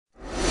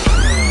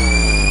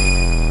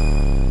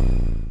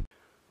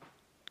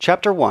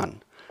Chapter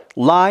 1.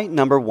 Lie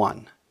number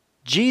 1.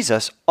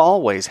 Jesus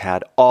always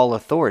had all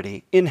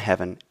authority in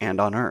heaven and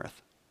on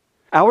earth.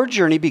 Our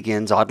journey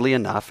begins, oddly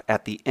enough,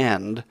 at the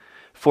end,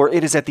 for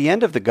it is at the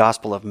end of the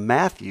Gospel of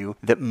Matthew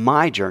that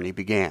my journey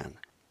began.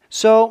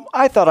 So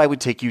I thought I would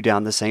take you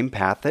down the same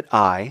path that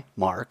I,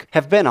 Mark,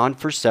 have been on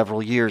for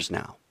several years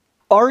now.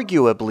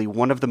 Arguably,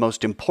 one of the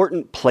most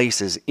important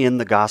places in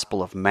the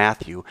Gospel of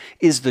Matthew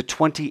is the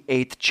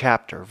 28th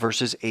chapter,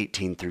 verses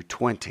 18 through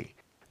 20.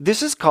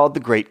 This is called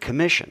the Great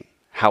Commission.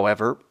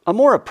 However, a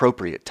more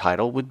appropriate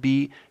title would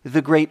be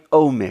the Great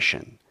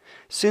Omission,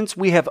 since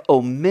we have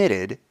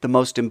omitted the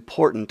most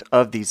important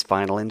of these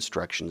final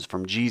instructions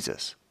from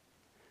Jesus.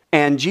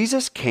 And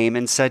Jesus came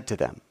and said to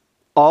them,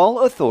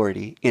 "All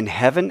authority in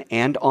heaven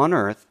and on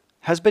earth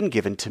has been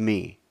given to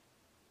me.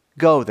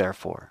 Go,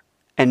 therefore,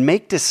 and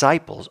make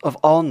disciples of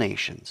all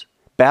nations,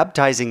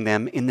 baptizing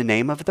them in the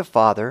name of the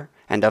Father,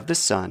 and of the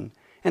Son,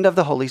 and of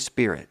the Holy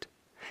Spirit,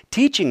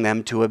 teaching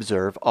them to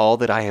observe all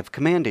that I have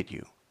commanded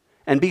you.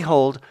 And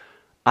behold,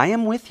 I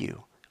am with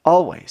you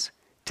always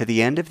to the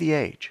end of the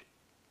age."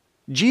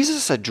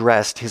 Jesus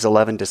addressed his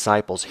 11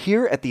 disciples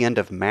here at the end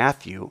of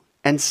Matthew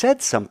and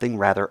said something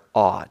rather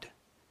odd.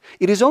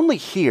 It is only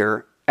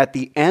here at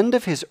the end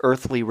of his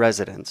earthly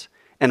residence,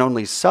 and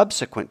only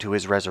subsequent to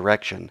his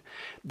resurrection,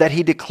 that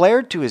he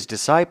declared to his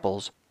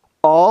disciples,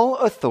 "All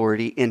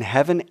authority in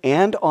heaven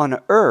and on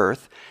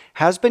earth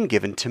has been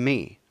given to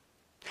me."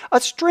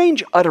 A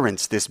strange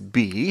utterance this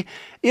be,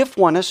 if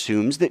one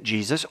assumes that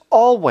Jesus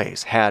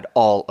always had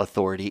all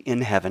authority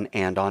in heaven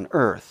and on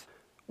earth.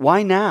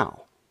 Why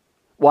now?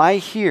 Why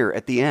here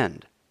at the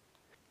end?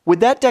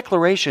 Would that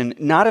declaration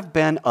not have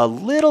been a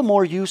little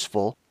more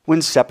useful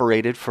when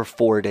separated for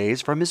 4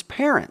 days from his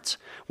parents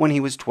when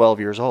he was 12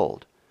 years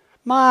old?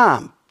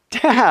 "Mom,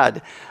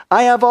 Dad,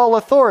 I have all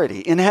authority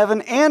in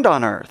heaven and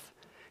on earth.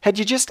 Had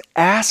you just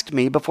asked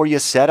me before you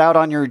set out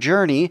on your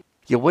journey,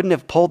 you wouldn't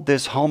have pulled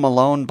this Home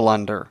Alone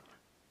blunder."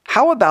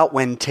 How about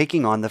when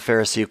taking on the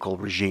Pharisaical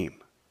regime?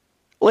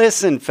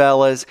 Listen,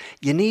 fellas,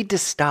 you need to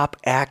stop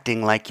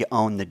acting like you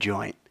own the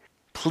joint.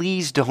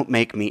 Please don't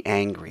make me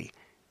angry.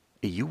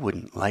 You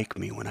wouldn't like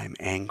me when I'm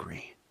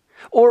angry.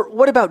 Or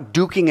what about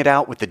duking it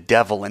out with the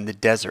devil in the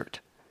desert?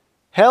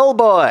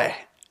 Hellboy,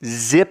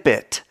 zip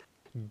it.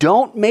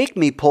 Don't make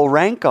me pull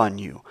rank on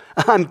you.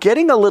 I'm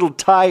getting a little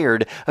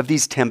tired of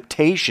these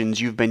temptations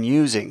you've been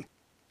using.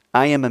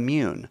 I am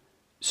immune,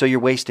 so you're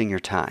wasting your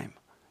time.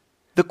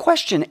 The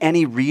question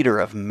any reader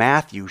of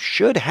Matthew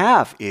should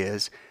have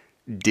is,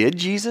 did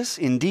Jesus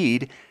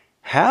indeed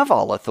have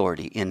all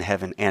authority in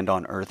heaven and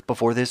on earth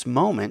before this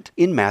moment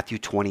in Matthew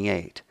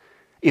 28?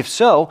 If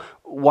so,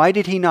 why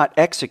did he not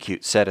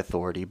execute said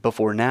authority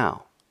before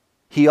now?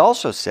 He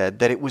also said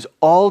that it was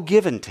all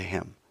given to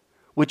him,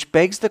 which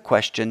begs the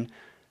question,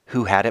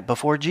 who had it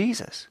before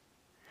Jesus?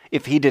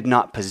 If he did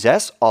not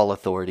possess all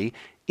authority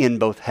in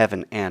both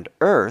heaven and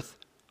earth,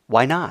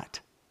 why not?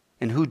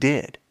 And who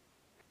did?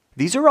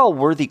 These are all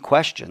worthy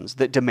questions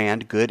that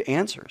demand good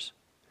answers.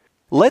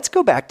 Let's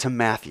go back to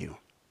Matthew.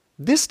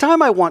 This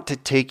time I want to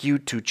take you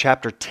to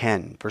chapter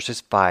 10,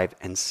 verses 5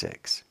 and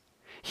 6.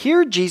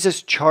 Here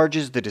Jesus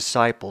charges the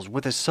disciples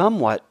with a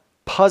somewhat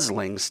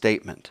puzzling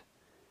statement.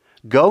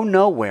 "Go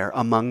nowhere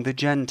among the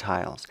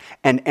Gentiles,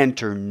 and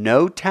enter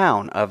no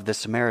town of the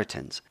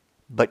Samaritans,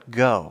 but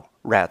go,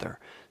 rather,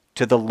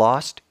 to the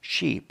lost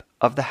sheep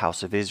of the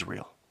house of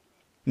Israel."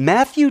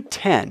 Matthew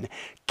 10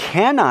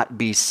 cannot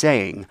be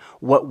saying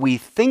what we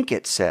think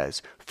it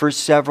says for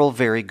several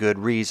very good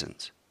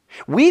reasons.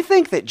 We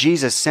think that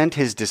Jesus sent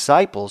his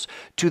disciples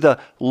to the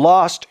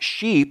lost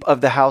sheep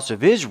of the house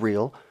of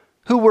Israel,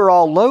 who were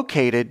all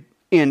located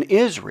in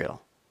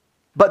Israel.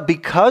 But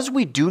because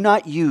we do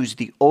not use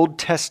the Old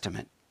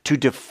Testament to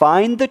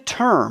define the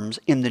terms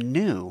in the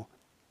New,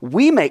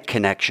 we make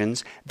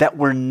connections that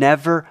were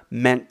never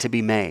meant to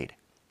be made.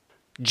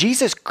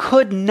 Jesus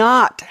could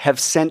not have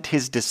sent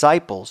his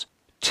disciples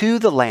to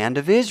the land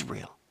of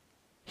Israel.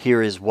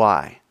 Here is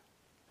why.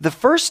 The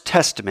First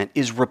Testament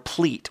is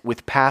replete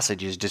with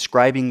passages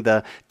describing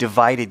the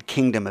divided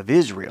kingdom of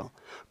Israel,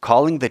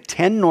 calling the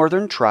 10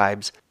 northern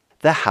tribes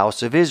the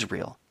house of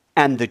Israel,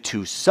 and the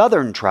 2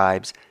 southern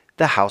tribes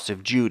the house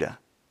of Judah.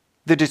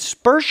 The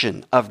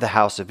dispersion of the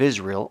house of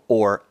Israel,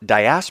 or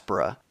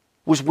diaspora,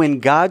 was when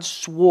God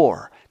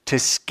swore to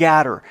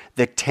scatter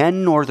the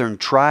 10 northern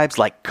tribes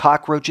like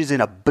cockroaches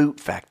in a boot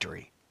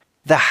factory.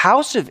 The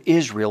house of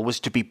Israel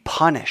was to be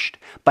punished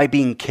by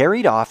being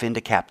carried off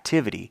into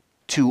captivity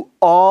to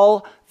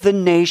all the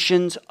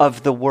nations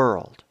of the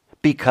world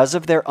because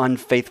of their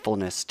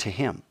unfaithfulness to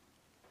him.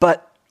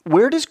 But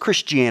where does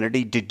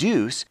Christianity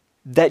deduce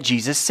that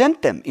Jesus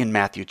sent them in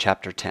Matthew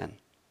chapter 10?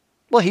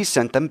 Well, he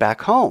sent them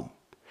back home.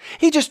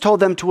 He just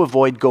told them to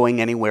avoid going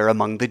anywhere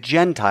among the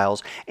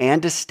Gentiles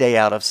and to stay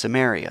out of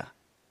Samaria.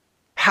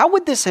 How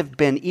would this have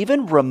been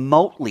even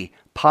remotely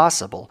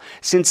possible,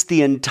 since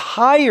the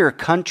entire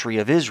country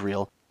of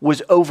Israel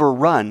was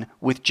overrun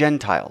with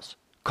Gentiles,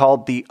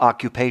 called the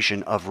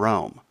occupation of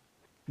Rome?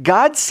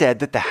 God said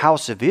that the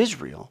house of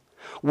Israel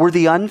were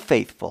the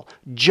unfaithful,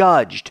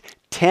 judged,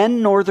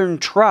 10 northern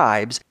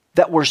tribes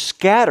that were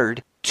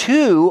scattered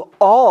to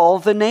all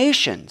the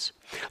nations.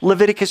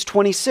 Leviticus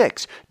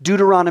 26,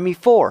 Deuteronomy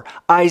 4,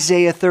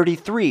 Isaiah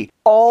 33,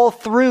 all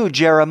through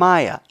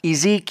Jeremiah,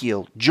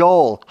 Ezekiel,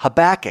 Joel,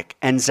 Habakkuk,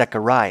 and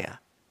Zechariah.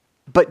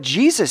 But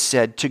Jesus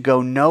said to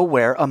go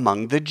nowhere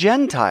among the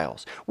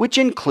Gentiles, which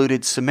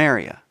included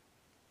Samaria.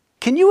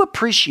 Can you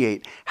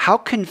appreciate how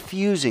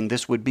confusing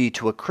this would be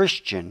to a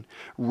Christian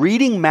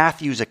reading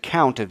Matthew's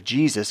account of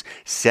Jesus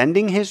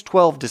sending his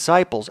 12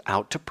 disciples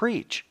out to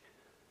preach?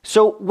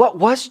 So what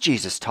was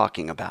Jesus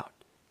talking about?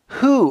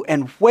 Who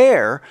and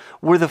where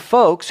were the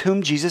folks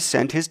whom Jesus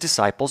sent his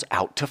disciples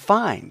out to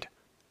find?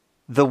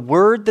 The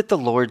word that the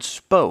Lord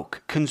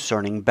spoke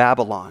concerning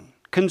Babylon,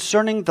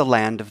 concerning the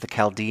land of the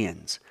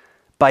Chaldeans,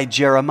 by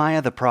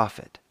Jeremiah the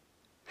prophet.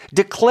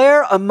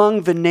 Declare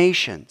among the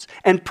nations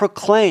and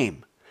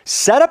proclaim.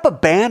 Set up a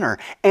banner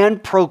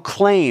and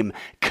proclaim.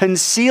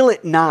 Conceal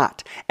it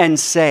not and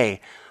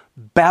say,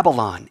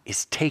 Babylon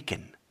is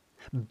taken.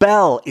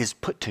 Bel is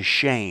put to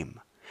shame.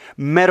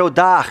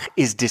 Merodach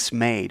is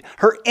dismayed.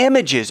 Her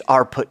images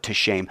are put to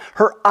shame.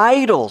 Her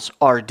idols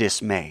are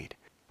dismayed.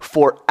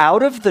 For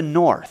out of the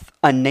north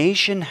a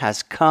nation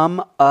has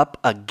come up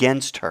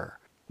against her,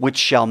 which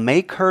shall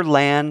make her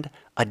land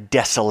a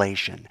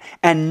desolation,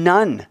 and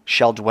none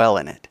shall dwell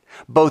in it.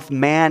 Both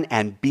man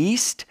and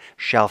beast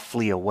shall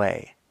flee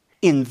away.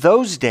 In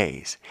those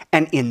days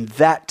and in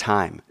that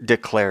time,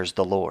 declares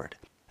the Lord,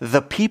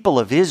 the people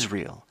of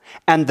Israel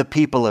and the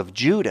people of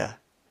Judah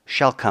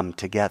shall come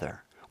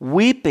together,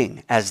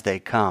 weeping as they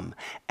come,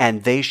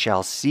 and they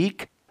shall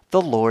seek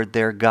the Lord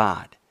their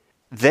God.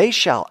 They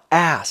shall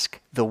ask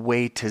the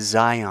way to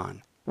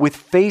Zion, with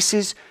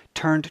faces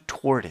turned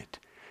toward it,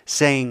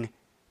 saying,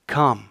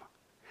 Come,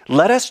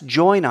 let us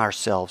join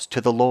ourselves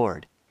to the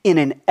Lord in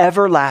an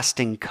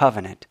everlasting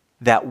covenant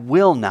that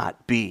will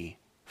not be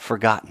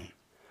forgotten.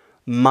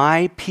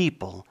 My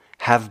people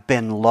have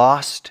been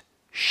lost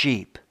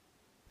sheep.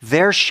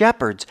 Their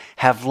shepherds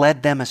have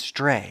led them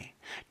astray,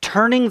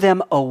 turning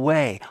them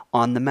away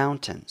on the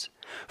mountains.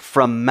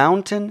 From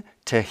mountain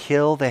to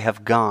hill they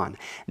have gone.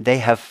 They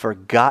have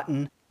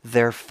forgotten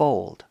their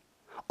fold.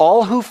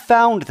 All who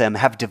found them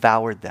have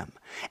devoured them,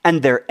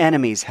 and their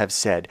enemies have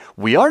said,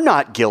 We are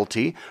not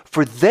guilty,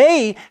 for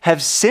they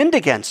have sinned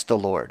against the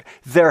Lord,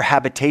 their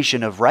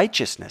habitation of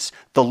righteousness,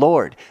 the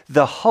Lord,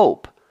 the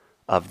hope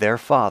of their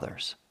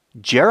fathers.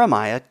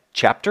 Jeremiah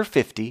chapter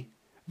 50,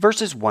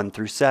 verses 1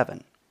 through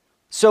 7.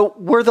 So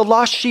were the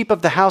lost sheep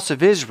of the house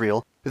of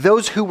Israel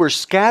those who were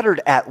scattered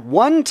at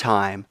one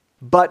time,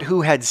 but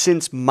who had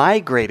since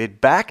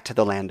migrated back to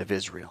the land of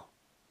Israel?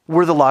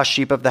 Were the lost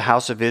sheep of the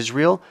house of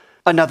Israel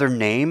another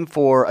name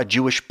for a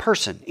Jewish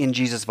person in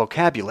Jesus'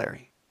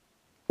 vocabulary?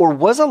 Or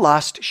was a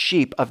lost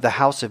sheep of the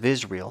house of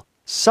Israel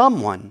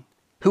someone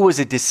who was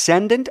a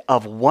descendant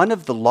of one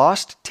of the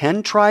lost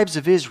 10 tribes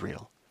of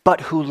Israel,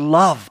 but who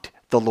loved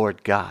the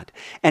Lord God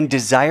and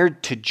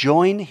desired to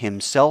join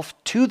himself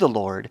to the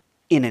Lord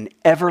in an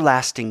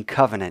everlasting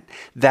covenant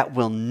that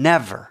will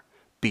never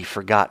be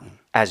forgotten,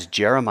 as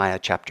Jeremiah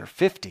chapter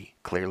 50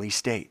 clearly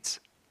states?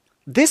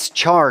 This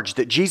charge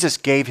that Jesus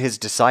gave his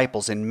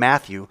disciples in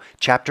Matthew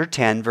chapter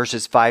 10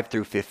 verses 5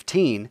 through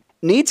 15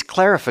 needs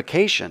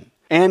clarification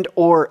and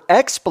or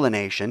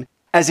explanation,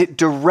 as it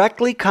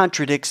directly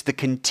contradicts the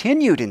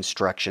continued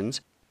instructions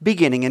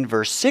beginning in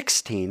verse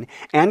 16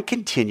 and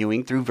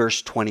continuing through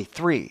verse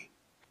 23.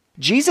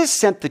 Jesus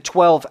sent the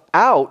 12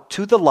 out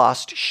to the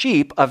lost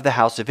sheep of the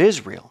house of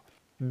Israel,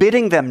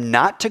 bidding them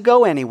not to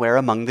go anywhere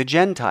among the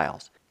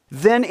Gentiles.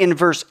 Then in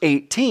verse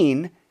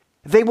 18,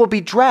 they will be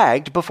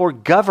dragged before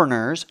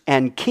governors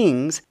and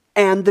kings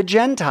and the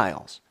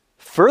Gentiles.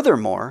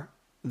 Furthermore,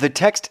 the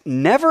text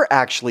never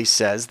actually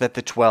says that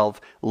the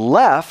 12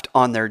 left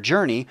on their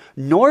journey,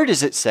 nor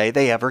does it say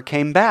they ever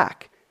came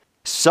back.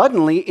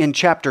 Suddenly, in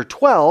chapter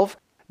 12,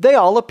 they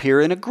all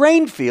appear in a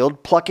grain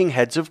field plucking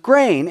heads of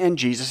grain, and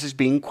Jesus is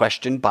being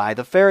questioned by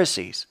the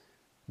Pharisees.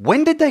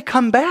 When did they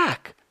come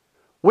back?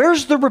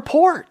 Where's the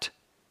report?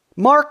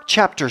 Mark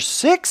chapter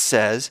 6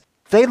 says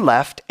they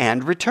left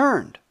and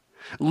returned.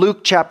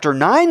 Luke chapter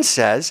 9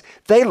 says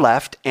they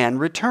left and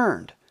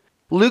returned.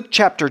 Luke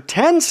chapter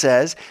 10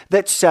 says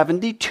that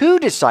 72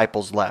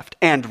 disciples left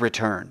and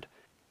returned.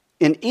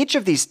 In each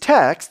of these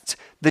texts,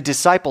 the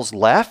disciples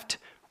left,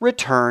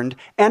 returned,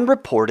 and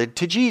reported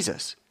to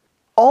Jesus.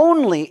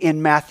 Only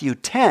in Matthew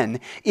 10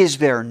 is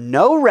there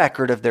no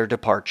record of their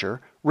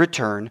departure,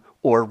 return,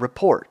 or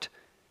report.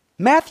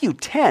 Matthew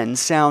 10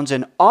 sounds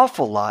an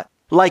awful lot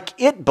like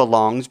it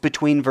belongs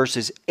between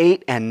verses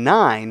 8 and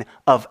 9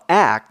 of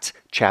Acts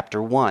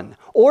chapter 1,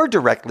 or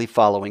directly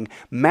following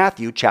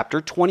Matthew chapter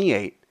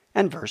 28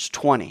 and verse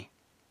 20.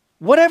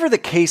 Whatever the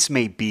case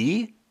may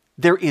be,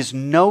 there is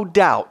no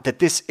doubt that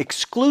this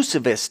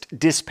exclusivist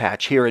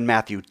dispatch here in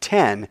Matthew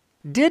 10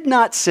 did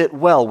not sit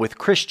well with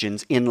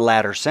Christians in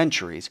latter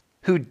centuries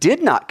who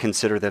did not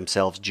consider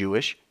themselves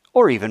Jewish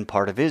or even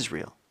part of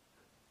Israel.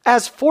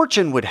 As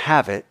fortune would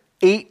have it,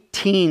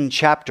 18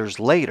 chapters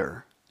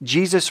later,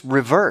 Jesus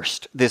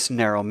reversed this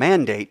narrow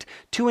mandate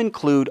to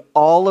include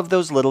all of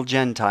those little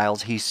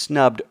Gentiles he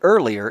snubbed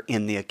earlier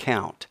in the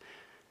account.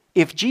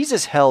 If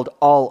Jesus held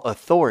all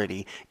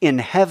authority in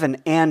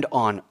heaven and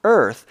on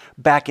earth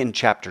back in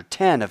chapter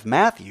 10 of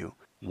Matthew,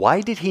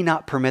 why did he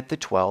not permit the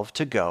 12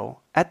 to go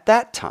at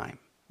that time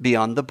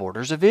beyond the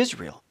borders of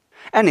Israel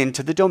and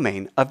into the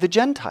domain of the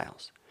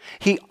Gentiles?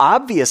 He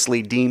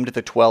obviously deemed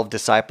the 12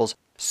 disciples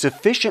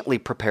sufficiently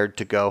prepared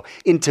to go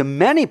into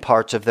many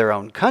parts of their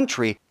own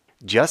country,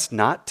 just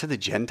not to the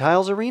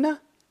Gentiles'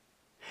 arena?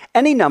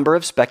 Any number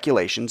of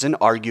speculations and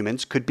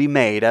arguments could be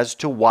made as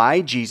to why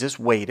Jesus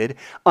waited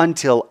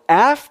until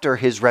after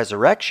his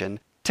resurrection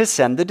to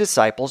send the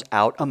disciples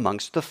out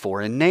amongst the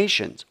foreign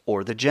nations,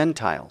 or the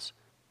Gentiles.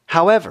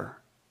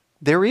 However,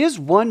 there is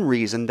one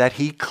reason that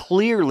he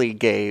clearly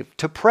gave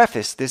to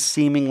preface this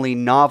seemingly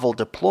novel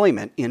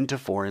deployment into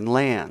foreign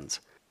lands.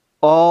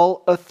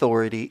 All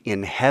authority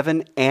in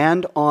heaven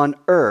and on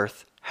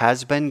earth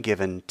has been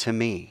given to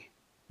me.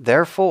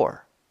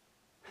 Therefore,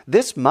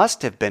 this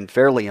must have been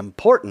fairly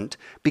important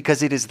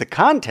because it is the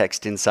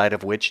context inside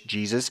of which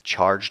Jesus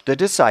charged the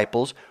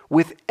disciples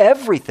with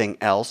everything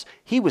else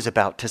he was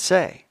about to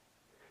say.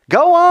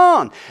 Go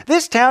on!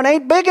 This town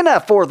ain't big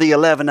enough for the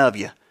 11 of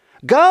you.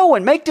 Go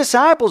and make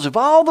disciples of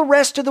all the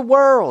rest of the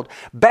world.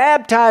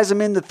 Baptize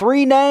them in the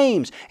 3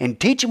 names and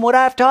teach them what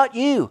I've taught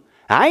you.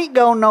 I ain't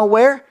going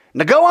nowhere.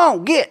 Now go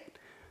on, get!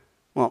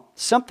 Well,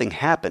 something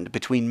happened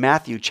between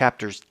Matthew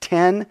chapters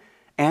 10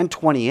 and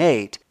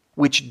 28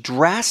 which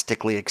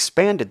drastically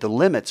expanded the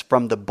limits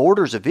from the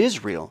borders of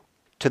Israel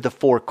to the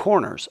 4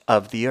 corners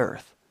of the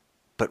earth.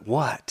 But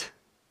what?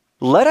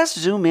 Let us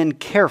zoom in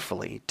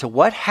carefully to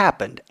what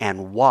happened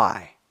and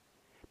why,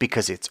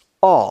 because it's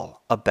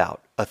all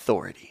about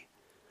authority.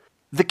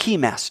 The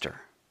keymaster.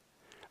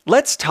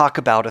 Let's talk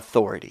about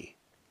authority.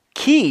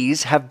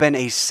 Keys have been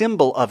a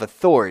symbol of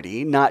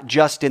authority, not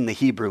just in the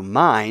Hebrew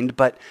mind,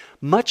 but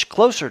much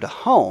closer to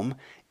home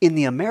in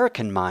the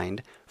American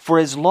mind for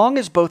as long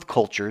as both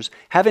cultures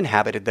have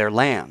inhabited their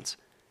lands.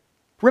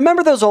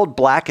 Remember those old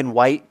black and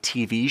white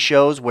TV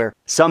shows where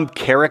some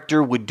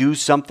character would do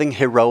something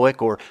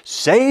heroic or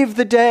save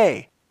the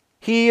day?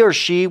 He or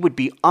she would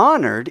be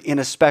honored in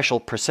a special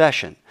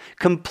procession,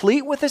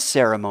 complete with a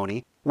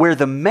ceremony where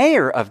the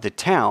mayor of the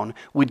town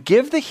would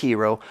give the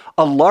hero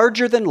a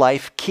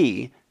larger-than-life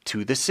key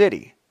to the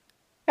city.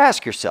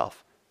 Ask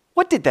yourself,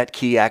 what did that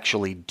key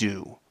actually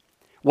do?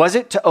 Was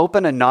it to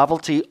open a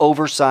novelty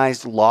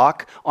oversized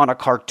lock on a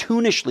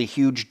cartoonishly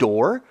huge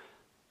door?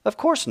 Of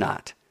course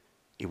not.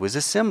 It was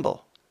a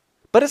symbol.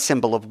 But a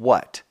symbol of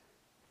what?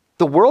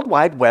 The World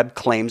Wide Web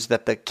claims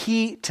that the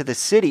key to the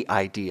city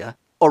idea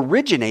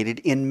originated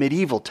in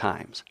medieval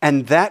times,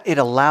 and that it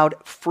allowed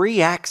free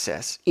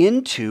access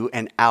into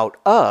and out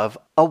of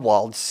a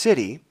walled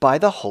city by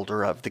the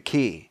holder of the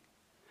key.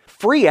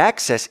 Free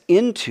access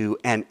into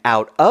and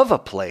out of a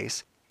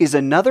place is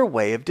another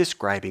way of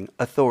describing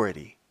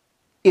authority.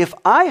 If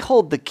I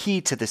hold the key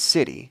to the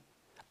city,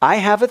 I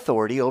have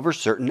authority over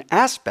certain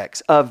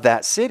aspects of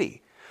that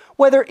city,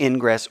 whether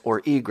ingress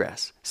or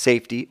egress,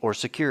 safety or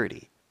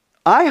security.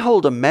 I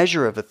hold a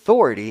measure of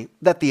authority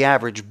that the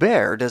average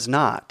bear does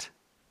not.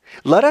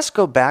 Let us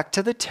go back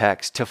to the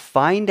text to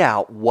find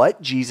out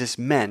what Jesus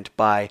meant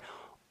by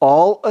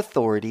all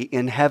authority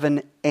in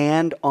heaven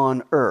and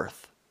on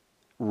earth.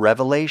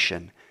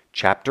 Revelation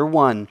chapter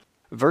 1,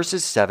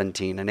 verses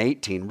 17 and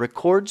 18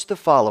 records the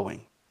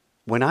following.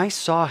 When I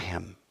saw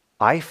him,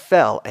 I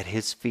fell at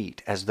his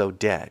feet as though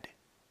dead.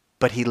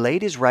 But he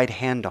laid his right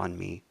hand on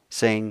me,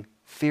 saying,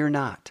 Fear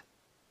not.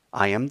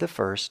 I am the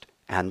first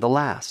and the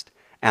last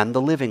and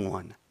the living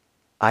one.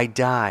 I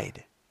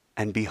died,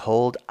 and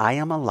behold, I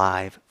am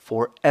alive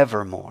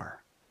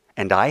forevermore.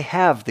 And I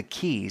have the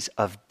keys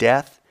of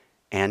death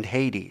and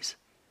Hades.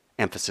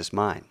 Emphasis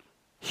mine.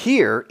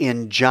 Here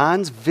in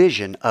John's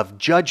vision of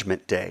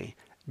Judgment Day,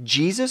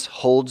 Jesus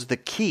holds the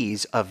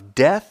keys of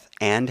death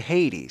and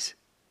Hades.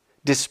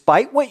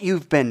 Despite what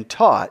you've been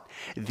taught,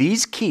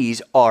 these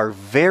keys are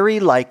very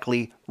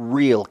likely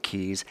real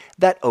keys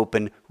that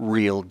open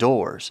real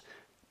doors.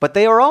 But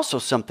they are also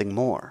something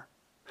more.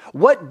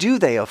 What do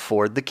they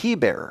afford the key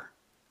bearer?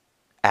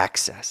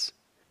 Access.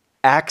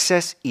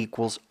 Access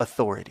equals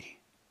authority.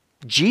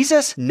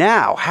 Jesus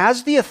now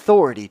has the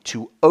authority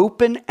to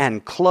open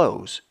and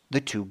close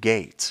the 2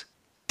 gates.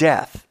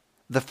 Death,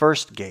 the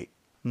first gate,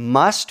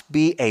 must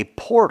be a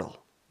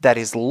portal that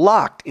is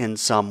locked in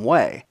some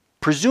way,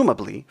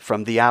 presumably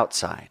from the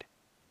outside.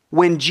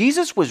 When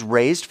Jesus was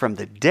raised from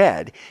the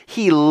dead,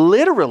 he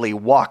literally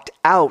walked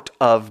out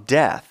of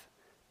death,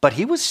 but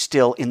he was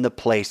still in the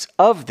place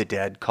of the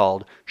dead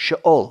called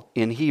Sheol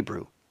in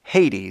Hebrew,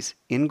 Hades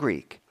in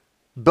Greek.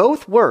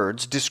 Both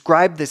words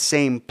describe the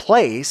same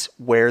place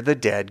where the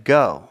dead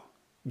go.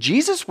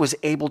 Jesus was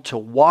able to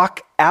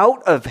walk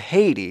out of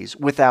Hades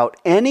without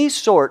any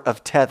sort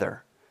of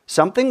tether,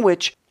 something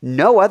which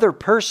no other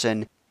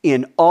person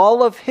in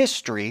all of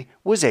history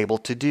was able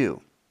to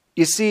do.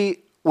 You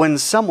see, when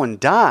someone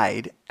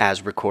died,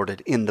 as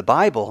recorded in the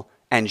Bible,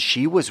 and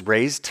she was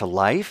raised to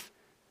life,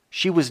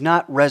 She was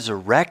not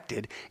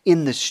resurrected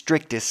in the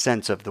strictest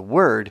sense of the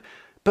word,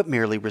 but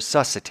merely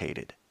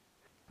resuscitated.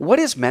 What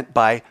is meant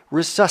by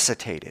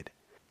resuscitated?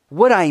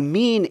 What I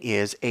mean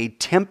is a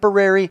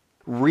temporary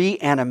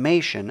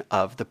reanimation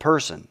of the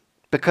person,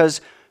 because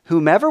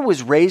whomever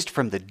was raised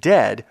from the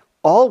dead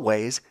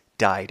always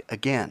died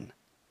again.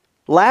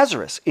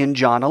 Lazarus in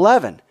John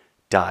 11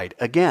 died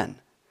again.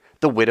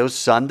 The widow's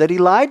son that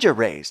Elijah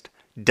raised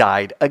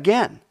died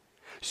again.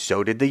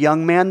 So did the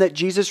young man that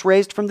Jesus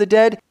raised from the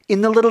dead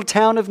in the little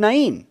town of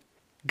Nain.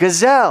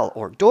 Gazelle,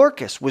 or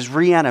Dorcas, was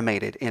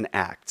reanimated in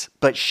Acts,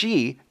 but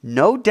she,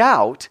 no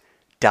doubt,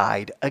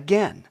 died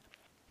again.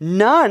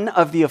 None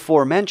of the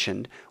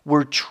aforementioned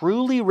were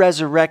truly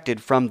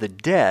resurrected from the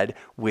dead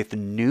with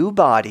new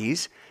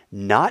bodies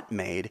not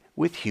made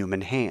with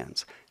human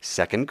hands.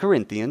 2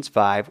 Corinthians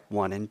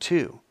 5:1 and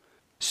 2.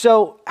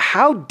 So,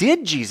 how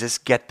did Jesus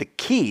get the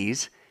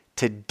keys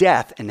to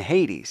death and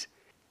Hades?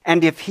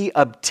 And if he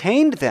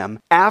obtained them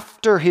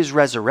after his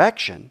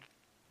resurrection,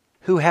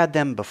 who had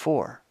them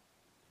before?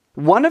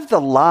 One of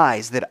the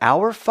lies that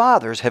our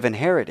fathers have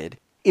inherited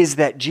is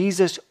that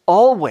Jesus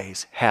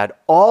always had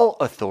all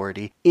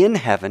authority in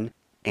heaven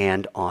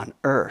and on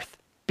earth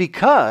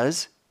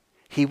because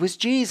he was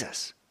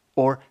Jesus,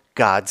 or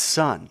God's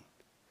Son.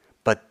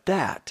 But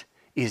that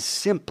is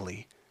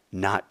simply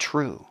not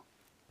true.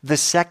 The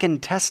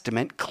Second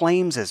Testament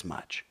claims as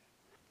much.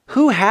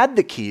 Who had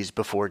the keys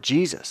before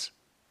Jesus?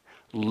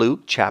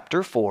 Luke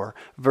chapter 4,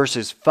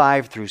 verses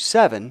 5 through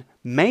 7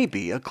 may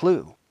be a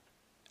clue.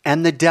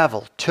 And the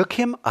devil took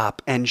him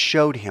up and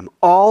showed him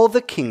all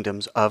the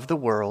kingdoms of the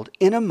world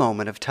in a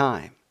moment of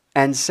time,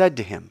 and said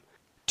to him,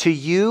 To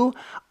you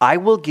I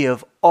will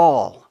give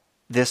all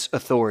this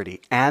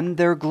authority and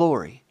their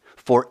glory,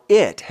 for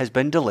it has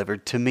been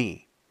delivered to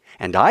me,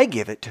 and I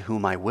give it to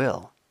whom I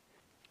will.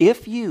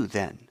 If you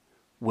then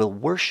will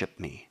worship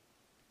me,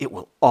 it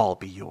will all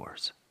be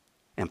yours.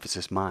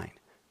 Emphasis mine.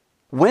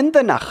 When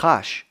the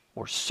Nachash,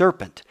 or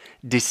serpent,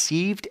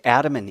 deceived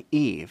Adam and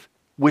Eve,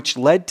 which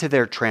led to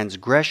their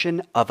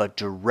transgression of a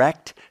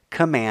direct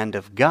command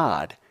of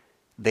God,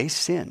 they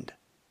sinned.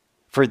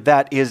 For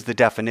that is the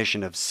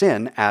definition of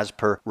sin as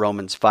per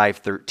Romans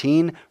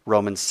 5:13,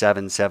 Romans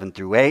 7:7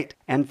 through 8,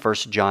 and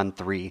 1 John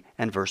 3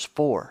 and verse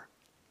 4.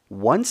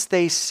 Once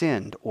they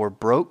sinned or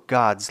broke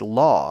God's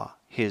law,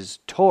 his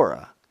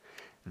Torah,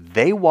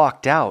 they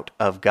walked out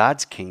of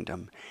God's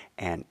kingdom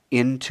and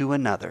into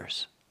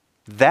another's.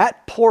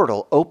 That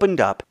portal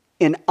opened up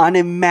an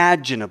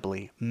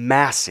unimaginably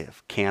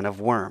massive can of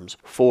worms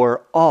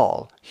for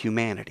all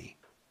humanity.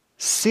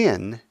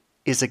 Sin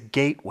is a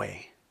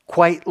gateway,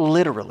 quite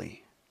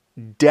literally.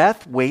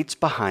 Death waits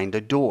behind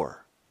a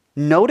door.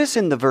 Notice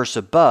in the verse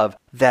above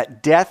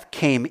that death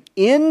came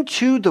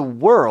into the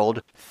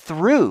world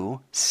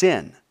through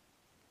sin.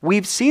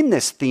 We've seen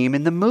this theme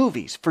in the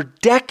movies for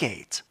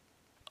decades.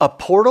 A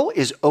portal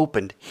is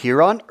opened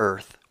here on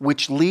earth,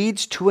 which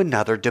leads to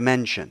another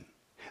dimension.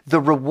 The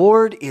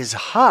reward is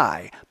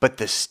high, but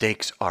the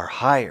stakes are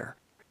higher.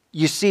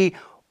 You see,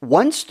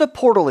 once the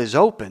portal is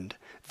opened,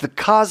 the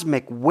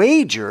cosmic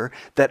wager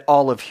that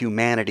all of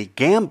humanity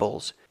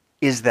gambles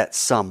is that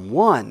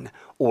someone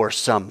or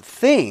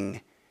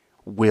something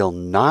will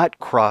not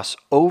cross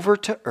over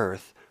to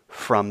earth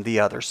from the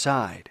other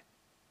side.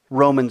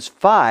 Romans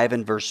 5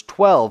 and verse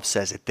 12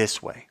 says it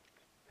this way.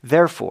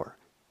 Therefore,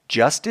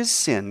 just as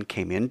sin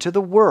came into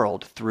the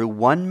world through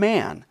one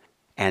man,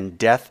 and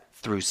death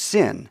through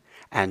sin,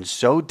 and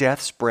so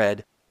death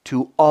spread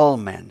to all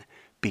men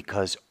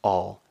because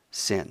all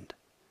sinned.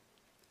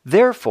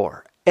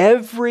 Therefore,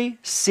 every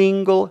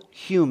single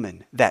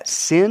human that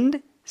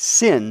sinned,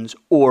 sins,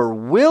 or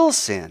will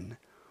sin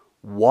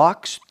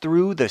walks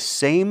through the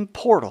same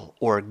portal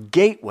or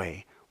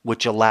gateway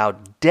which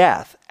allowed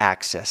death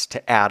access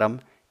to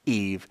Adam,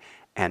 Eve,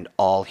 and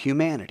all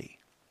humanity.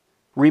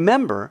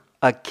 Remember,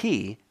 a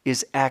key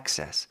is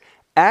access.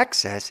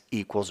 Access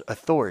equals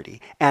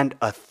authority, and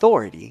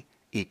authority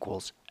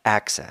equals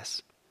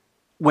access.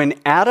 When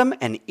Adam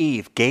and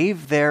Eve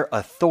gave their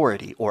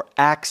authority or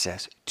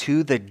access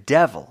to the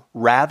devil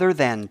rather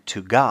than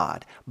to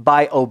God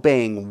by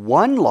obeying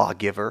one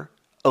lawgiver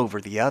over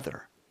the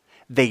other,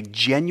 they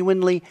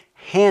genuinely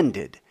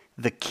handed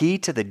the key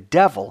to the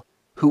devil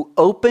who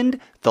opened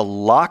the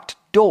locked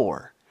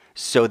door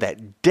so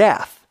that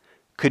death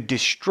could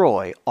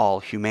destroy all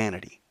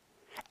humanity.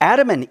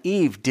 Adam and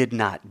Eve did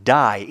not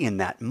die in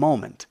that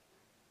moment,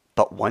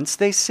 but once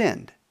they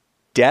sinned,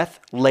 death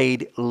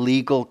laid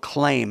legal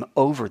claim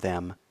over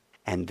them,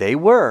 and they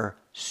were,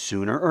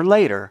 sooner or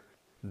later,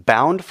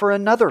 bound for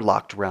another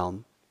locked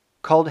realm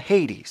called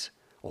Hades,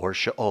 or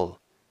Sheol.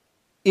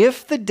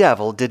 If the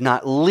devil did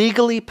not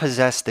legally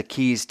possess the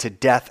keys to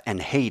death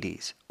and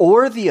Hades,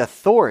 or the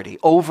authority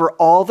over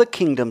all the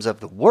kingdoms of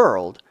the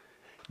world,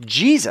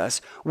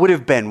 Jesus would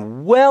have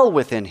been well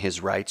within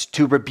his rights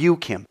to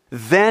rebuke him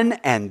then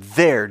and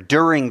there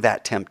during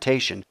that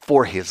temptation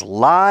for his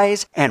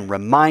lies and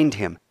remind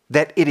him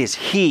that it is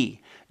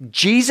he,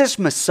 Jesus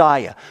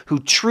Messiah, who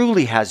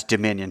truly has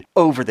dominion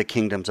over the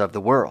kingdoms of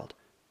the world.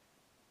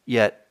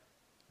 Yet,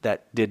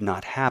 that did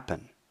not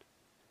happen.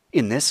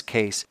 In this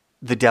case,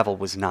 the devil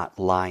was not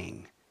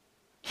lying.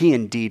 He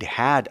indeed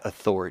had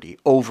authority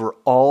over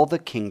all the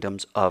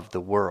kingdoms of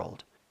the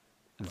world.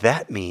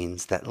 That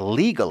means that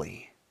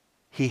legally,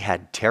 he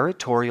had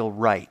territorial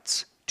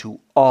rights to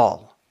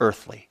all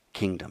earthly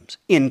kingdoms,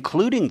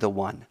 including the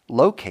one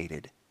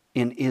located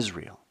in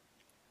Israel.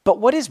 But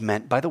what is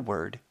meant by the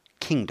word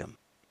kingdom?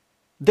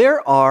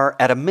 There are,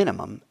 at a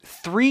minimum,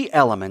 3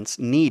 elements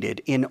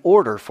needed in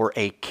order for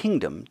a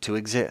kingdom to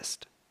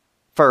exist.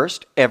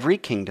 First, every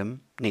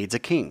kingdom needs a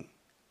king.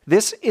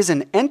 This is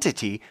an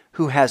entity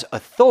who has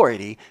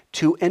authority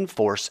to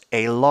enforce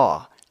a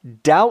law,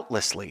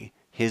 doubtlessly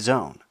his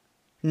own.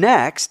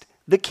 Next,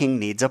 the king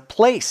needs a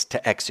place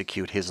to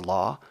execute his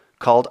law,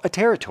 called a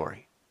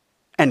territory.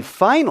 And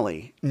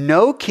finally,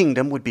 no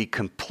kingdom would be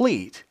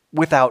complete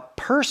without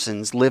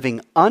persons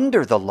living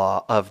under the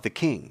law of the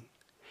king.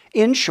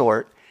 In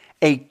short,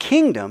 a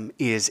kingdom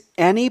is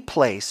any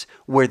place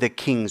where the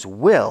king's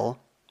will,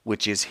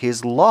 which is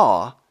his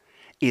law,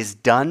 is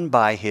done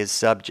by his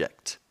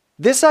subjects.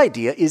 This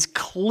idea is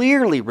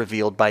clearly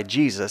revealed by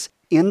Jesus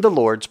in the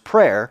Lord's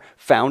Prayer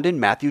found in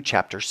Matthew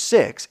chapter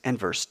 6 and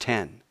verse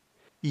 10.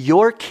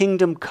 Your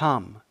kingdom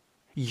come,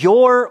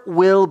 your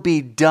will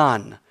be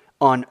done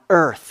on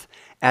earth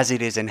as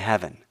it is in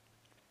heaven.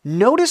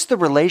 Notice the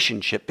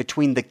relationship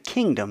between the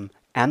kingdom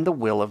and the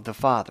will of the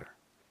Father.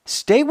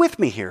 Stay with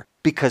me here,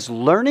 because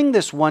learning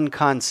this one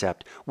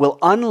concept will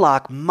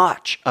unlock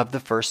much of the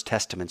First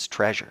Testament's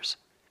treasures.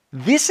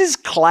 This is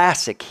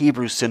classic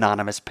Hebrew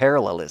synonymous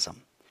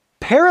parallelism.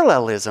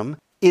 Parallelism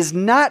is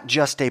not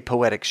just a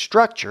poetic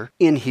structure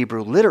in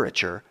Hebrew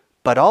literature,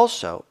 but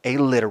also a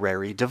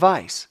literary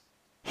device.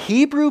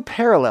 Hebrew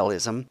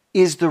parallelism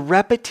is the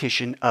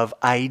repetition of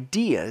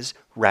ideas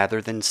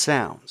rather than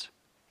sounds.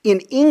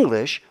 In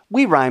English,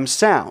 we rhyme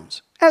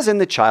sounds, as in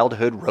the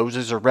childhood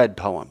Roses Are Red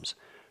poems.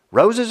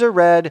 Roses are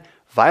red,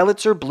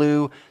 violets are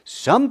blue.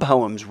 Some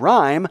poems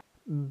rhyme,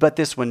 but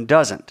this one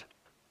doesn't.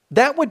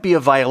 That would be a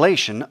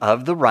violation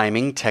of the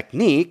rhyming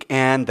technique,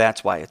 and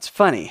that's why it's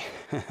funny.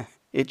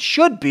 It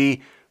should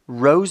be,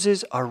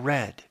 roses are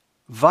red,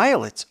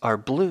 violets are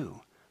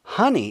blue,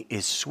 honey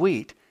is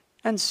sweet,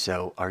 and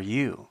so are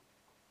you.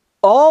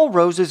 All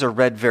Roses Are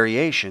Red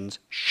variations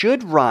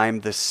should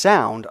rhyme the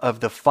sound of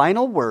the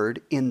final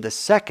word in the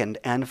second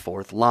and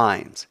fourth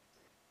lines.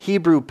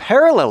 Hebrew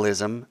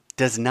parallelism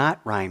does not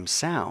rhyme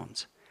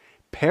sounds.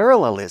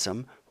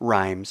 Parallelism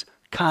rhymes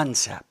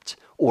concepts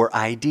or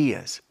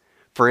ideas.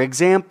 For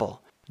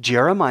example,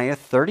 Jeremiah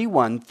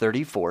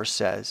 31:34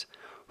 says,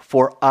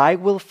 "For I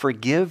will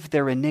forgive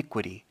their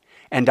iniquity,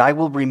 and I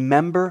will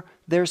remember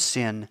their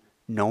sin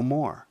no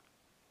more."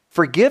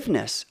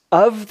 Forgiveness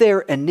of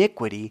their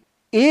iniquity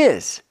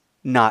is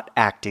not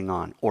acting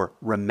on or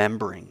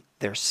remembering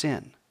their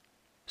sin.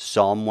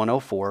 Psalm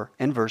 104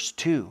 and verse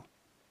 2.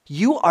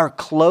 You are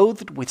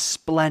clothed with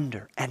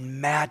splendor and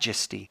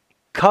majesty,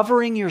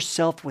 covering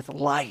yourself with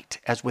light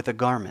as with a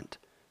garment.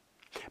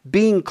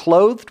 Being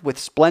clothed with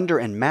splendor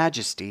and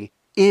majesty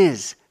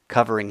is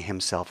covering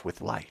himself with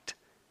light.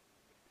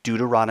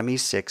 Deuteronomy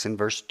 6 and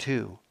verse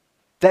 2.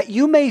 That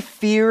you may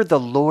fear the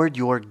Lord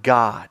your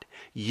God,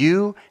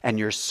 you and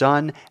your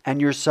son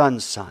and your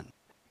son's son,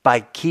 by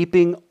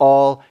keeping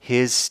all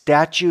his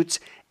statutes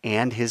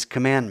and his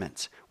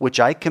commandments, which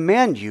I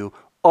command you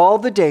all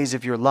the days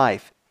of your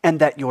life, and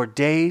that your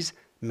days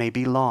may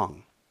be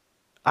long.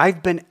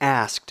 I've been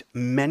asked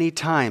many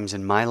times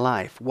in my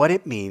life what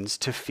it means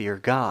to fear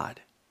God.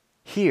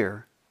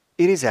 Here,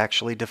 it is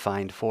actually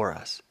defined for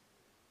us.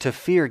 To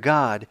fear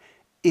God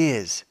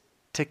is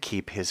to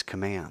keep his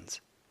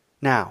commands.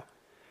 Now,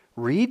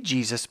 read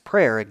Jesus'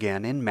 prayer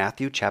again in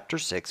Matthew chapter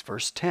 6,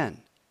 verse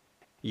 10.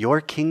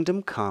 Your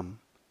kingdom come,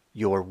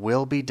 your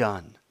will be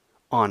done,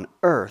 on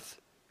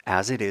earth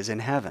as it is in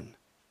heaven.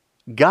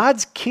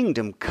 God's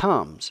kingdom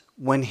comes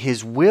when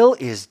his will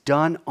is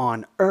done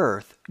on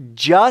earth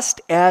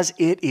just as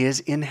it is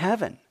in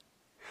heaven.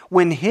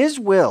 When his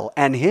will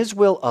and his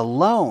will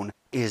alone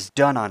is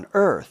done on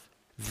earth,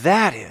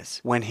 that is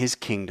when his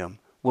kingdom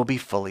will be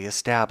fully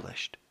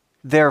established.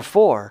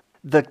 Therefore,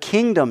 the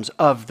kingdoms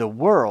of the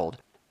world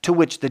to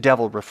which the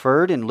devil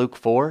referred in Luke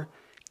 4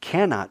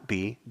 cannot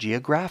be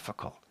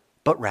geographical,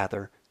 but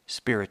rather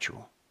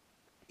spiritual.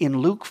 In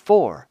Luke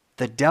 4,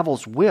 the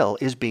devil's will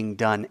is being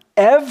done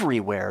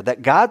everywhere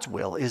that God's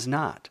will is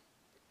not.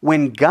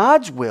 When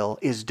God's will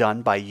is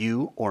done by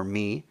you or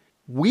me,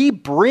 we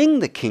bring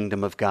the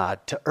kingdom of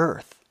God to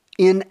earth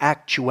in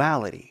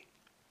actuality.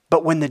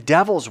 But when the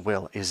devil's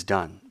will is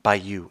done by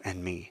you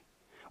and me,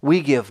 we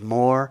give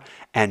more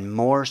and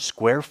more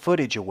square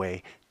footage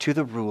away to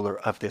the ruler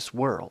of this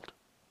world,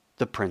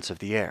 the prince of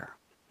the air.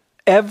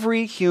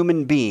 Every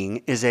human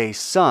being is a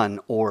son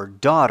or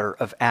daughter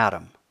of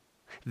Adam.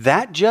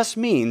 That just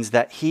means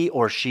that he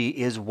or she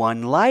is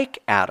one like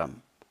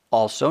Adam,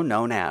 also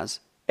known as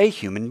a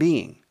human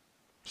being.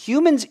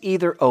 Humans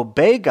either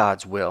obey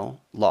God's will,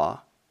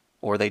 law,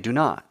 or they do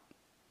not.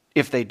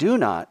 If they do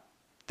not,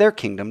 their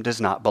kingdom does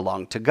not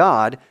belong to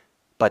God,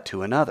 but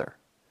to another.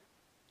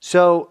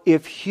 So,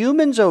 if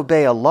humans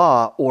obey a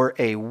law or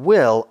a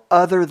will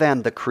other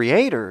than the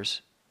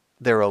Creator's,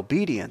 their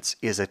obedience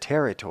is a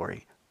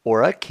territory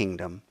or a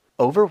kingdom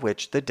over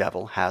which the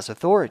devil has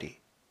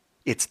authority.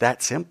 It's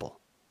that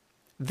simple.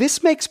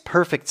 This makes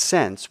perfect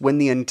sense when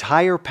the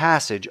entire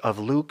passage of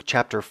Luke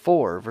chapter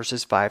 4,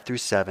 verses 5 through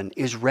 7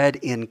 is read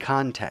in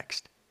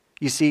context.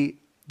 You see,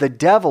 the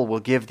devil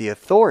will give the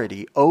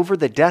authority over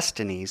the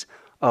destinies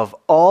of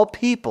all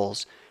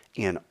peoples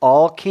in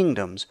all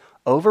kingdoms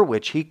over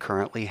which he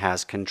currently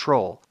has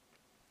control,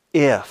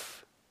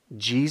 if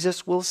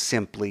Jesus will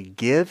simply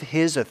give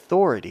his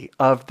authority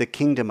of the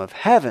kingdom of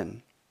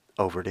heaven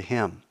over to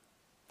him.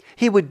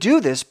 He would do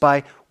this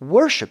by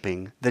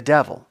worshiping the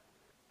devil.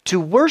 To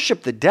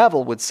worship the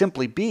devil would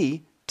simply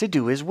be to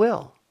do his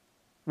will.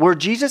 Were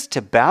Jesus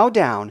to bow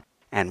down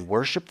and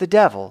worship the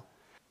devil,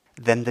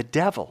 then the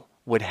devil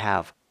would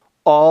have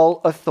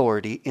all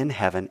authority in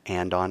heaven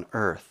and on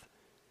earth.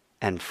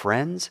 And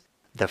friends,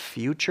 the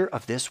future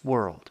of this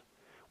world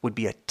would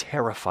be a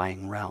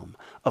terrifying realm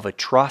of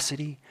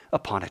atrocity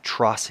upon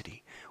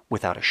atrocity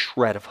without a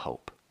shred of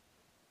hope.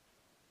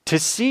 To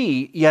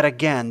see yet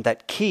again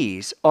that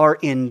keys are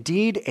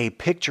indeed a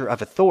picture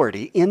of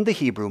authority in the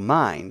Hebrew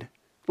mind,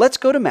 let's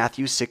go to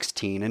Matthew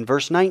 16 and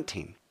verse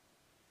 19.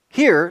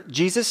 Here,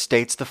 Jesus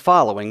states the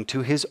following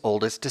to his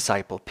oldest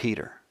disciple,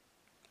 Peter.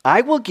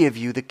 I will give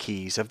you the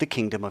keys of the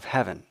kingdom of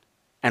heaven,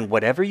 and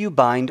whatever you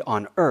bind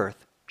on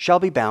earth shall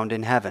be bound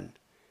in heaven,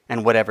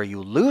 and whatever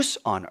you loose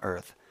on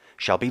earth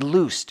shall be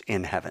loosed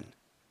in heaven.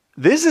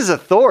 This is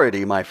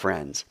authority, my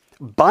friends.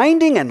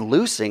 Binding and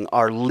loosing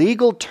are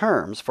legal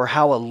terms for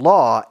how a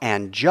law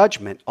and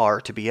judgment are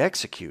to be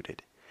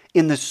executed.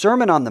 In the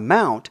Sermon on the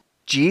Mount,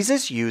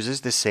 Jesus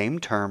uses the same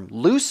term,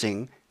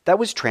 loosing, that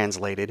was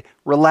translated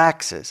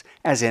relaxes,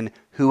 as in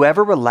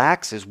whoever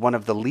relaxes one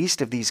of the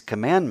least of these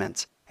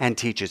commandments and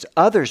teaches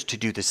others to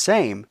do the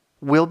same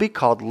will be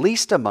called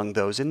least among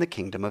those in the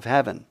kingdom of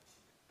heaven.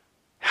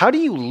 How do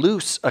you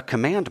loose a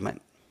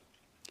commandment?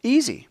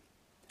 Easy.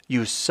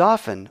 You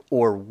soften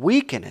or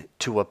weaken it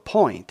to a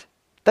point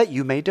that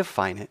you may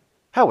define it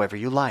however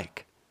you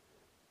like.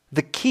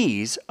 The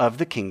keys of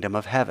the kingdom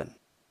of heaven.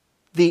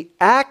 The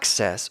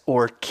access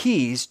or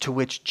keys to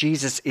which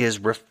Jesus is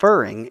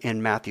referring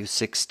in Matthew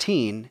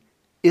 16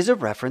 is a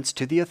reference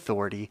to the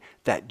authority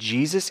that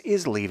Jesus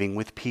is leaving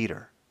with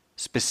Peter,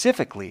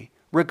 specifically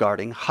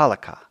regarding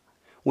halakha,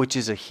 which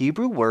is a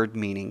Hebrew word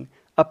meaning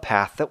a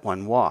path that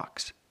one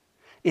walks.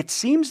 It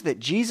seems that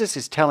Jesus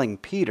is telling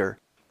Peter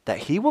that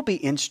he will be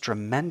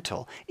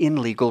instrumental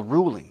in legal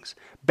rulings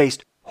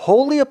based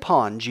wholly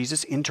upon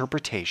Jesus'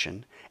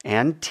 interpretation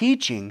and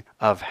teaching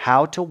of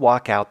how to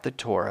walk out the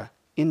Torah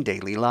in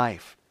daily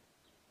life.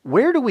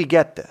 Where do we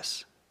get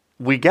this?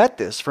 We get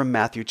this from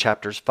Matthew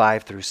chapters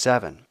 5 through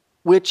 7,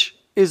 which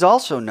is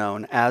also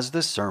known as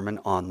the Sermon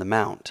on the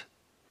Mount.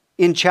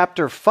 In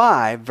chapter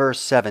 5, verse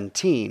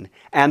 17,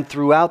 and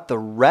throughout the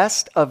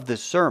rest of the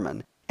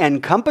sermon,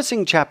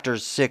 encompassing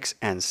chapters 6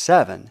 and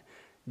 7,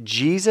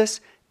 Jesus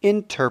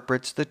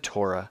interprets the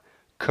Torah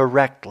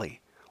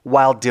correctly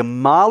while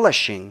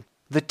demolishing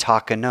the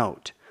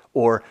takanot,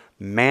 or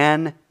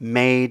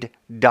man-made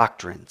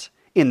doctrines.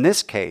 In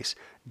this case,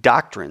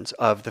 doctrines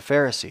of the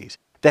Pharisees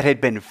that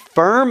had been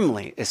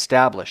firmly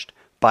established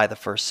by the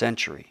first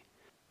century.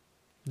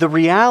 The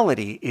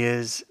reality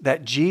is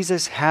that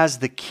Jesus has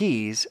the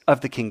keys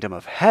of the kingdom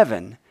of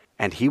heaven,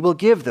 and he will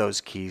give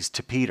those keys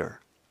to Peter.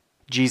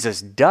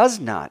 Jesus does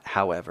not,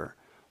 however,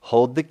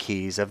 hold the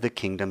keys of the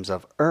kingdoms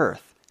of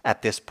earth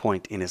at this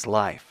point in his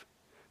life.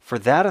 For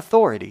that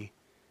authority,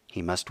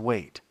 he must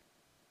wait.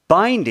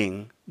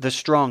 Binding the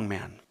strong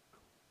man.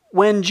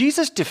 When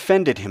Jesus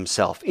defended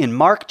himself in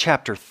Mark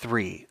chapter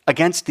 3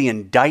 against the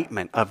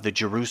indictment of the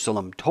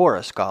Jerusalem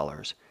Torah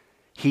scholars,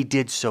 he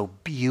did so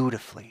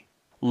beautifully,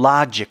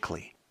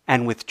 logically,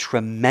 and with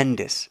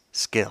tremendous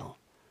skill.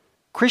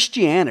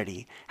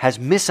 Christianity has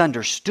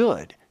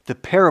misunderstood the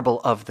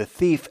parable of the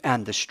thief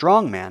and the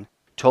strong man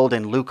told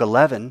in Luke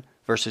 11,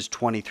 verses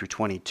 20 through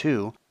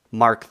 22,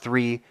 Mark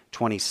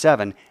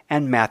 3:27,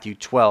 and Matthew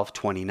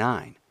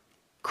 12:29.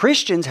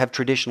 Christians have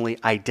traditionally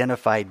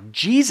identified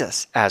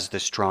Jesus as the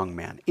strong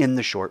man in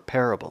the short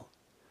parable.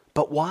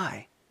 But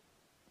why?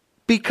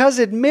 Because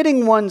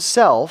admitting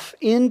oneself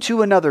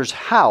into another's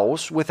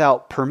house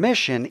without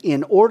permission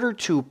in order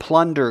to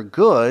plunder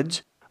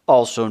goods,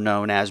 also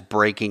known as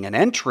breaking and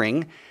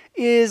entering,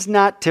 is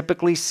not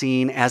typically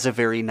seen as a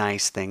very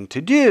nice thing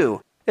to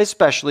do,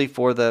 especially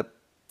for the,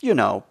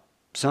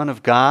 Son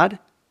of God.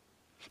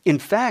 In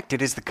fact,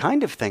 it is the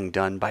kind of thing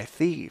done by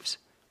thieves,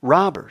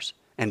 robbers,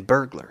 and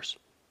burglars.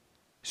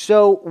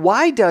 So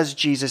why does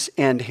Jesus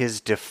end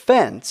his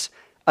defense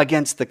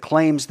against the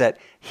claims that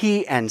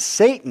he and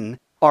Satan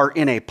are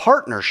in a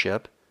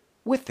partnership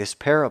with this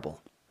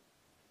parable?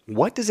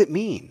 What does it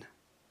mean?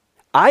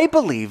 I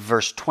believe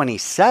verse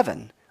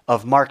 27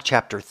 of Mark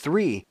chapter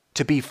 3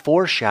 to be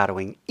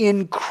foreshadowing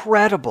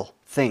incredible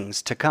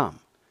things to come.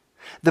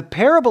 The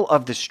parable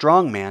of the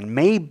strong man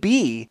may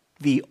be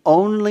the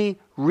only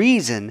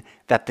reason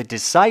that the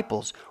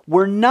disciples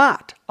were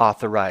not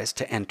authorized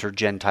to enter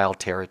Gentile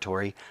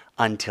territory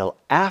until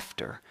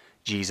after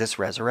Jesus'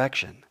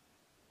 resurrection.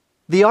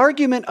 The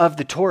argument of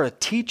the Torah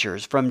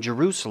teachers from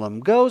Jerusalem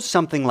goes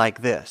something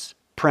like this.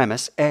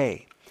 Premise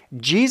A.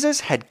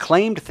 Jesus had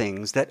claimed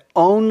things that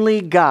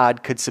only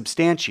God could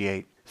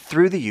substantiate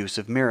through the use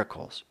of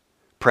miracles.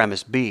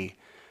 Premise B.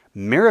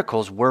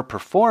 Miracles were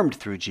performed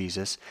through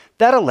Jesus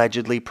that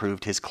allegedly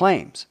proved his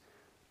claims.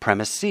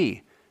 Premise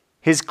C.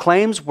 His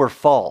claims were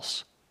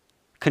false.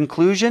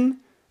 Conclusion: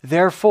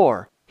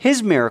 therefore,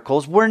 his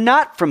miracles were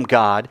not from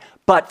God,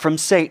 but from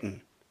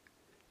Satan.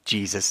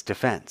 Jesus'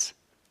 defense.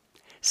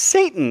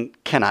 Satan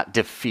cannot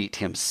defeat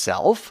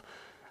himself.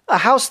 A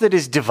house that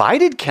is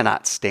divided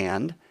cannot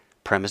stand.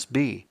 Premise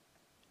B.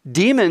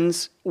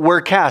 Demons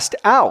were cast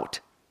out.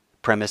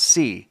 Premise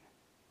C.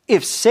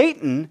 If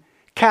Satan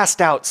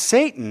cast out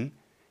Satan,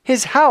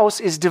 his house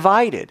is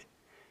divided.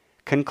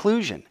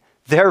 Conclusion: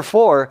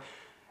 therefore,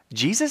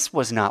 Jesus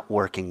was not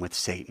working with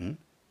Satan,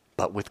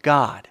 but with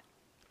God.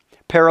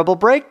 Parable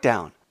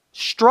breakdown.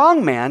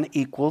 Strong man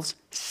equals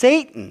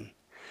Satan.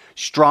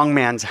 Strong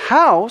man's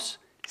house,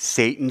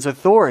 Satan's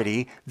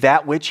authority,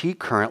 that which he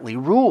currently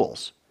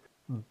rules.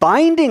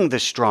 Binding the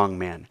strong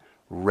man,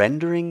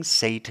 rendering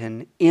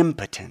Satan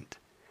impotent.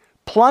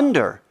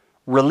 Plunder,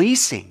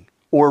 releasing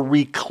or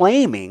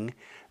reclaiming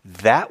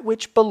that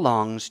which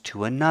belongs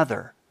to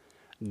another.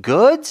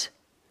 Goods,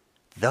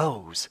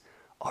 those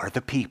are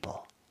the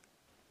people.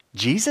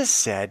 Jesus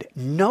said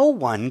no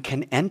one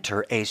can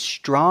enter a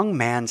strong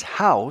man's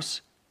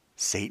house,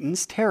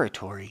 Satan's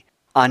territory,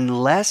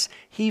 unless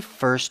he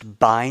first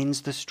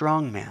binds the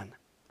strong man.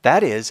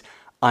 That is,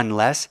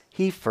 unless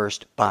he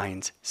first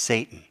binds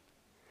Satan.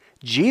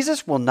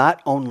 Jesus will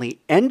not only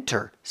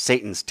enter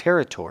Satan's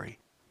territory,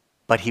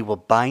 but he will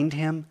bind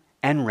him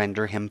and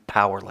render him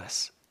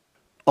powerless.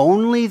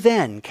 Only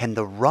then can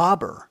the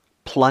robber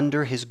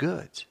plunder his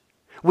goods.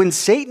 When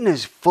Satan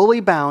is fully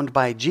bound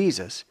by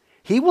Jesus,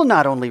 he will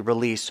not only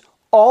release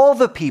all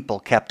the people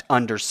kept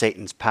under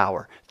Satan's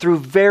power through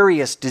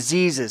various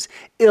diseases,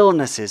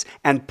 illnesses,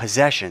 and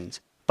possessions,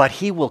 but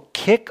he will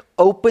kick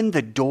open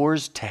the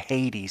doors to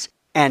Hades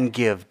and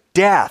give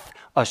death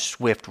a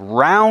swift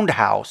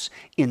roundhouse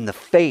in the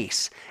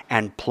face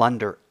and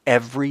plunder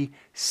every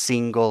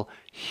single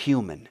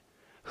human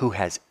who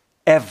has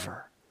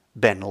ever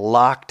been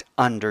locked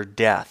under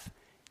death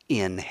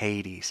in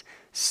Hades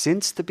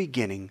since the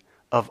beginning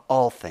of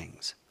all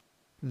things.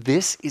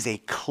 This is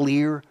a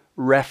clear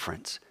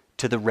reference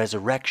to the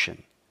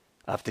resurrection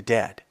of the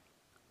dead.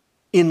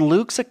 In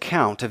Luke's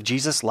account of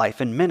Jesus' life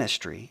and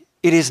ministry,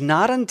 it is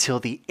not until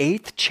the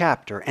 8th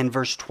chapter and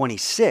verse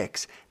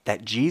 26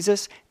 that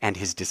Jesus and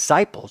his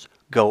disciples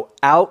go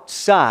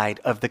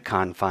outside of the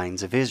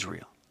confines of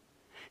Israel.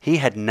 He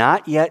had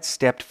not yet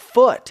stepped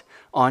foot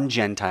on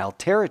Gentile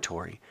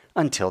territory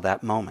until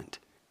that moment.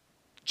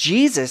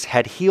 Jesus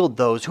had healed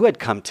those who had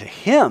come to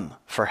him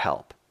for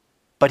help,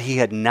 but he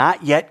had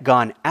not yet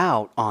gone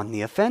out on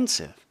the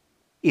offensive.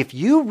 If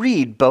you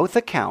read both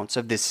accounts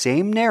of this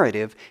same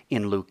narrative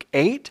in Luke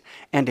 8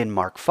 and in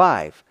Mark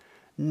 5,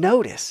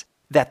 notice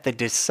that the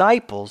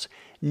disciples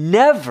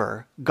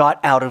never got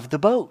out of the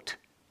boat.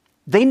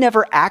 They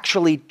never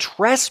actually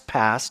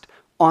trespassed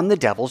on the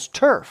devil's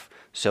turf,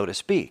 so to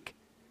speak.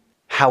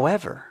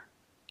 However,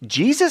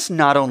 Jesus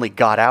not only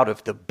got out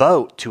of the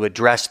boat to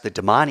address the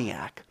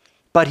demoniac,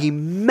 but he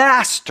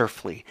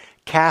masterfully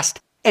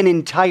cast an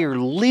entire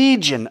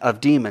legion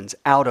of demons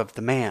out of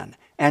the man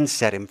and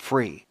set him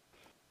free.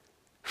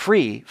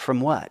 Free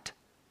from what?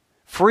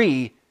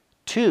 Free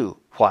to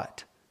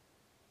what?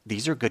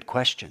 These are good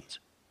questions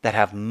that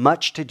have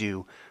much to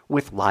do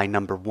with lie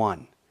number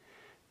 1.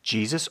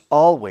 Jesus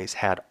always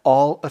had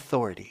all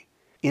authority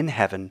in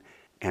heaven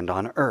and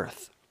on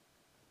earth.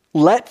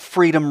 Let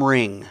freedom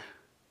ring.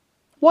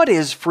 What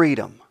is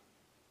freedom?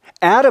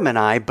 Adam and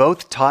I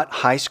both taught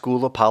high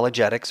school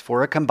apologetics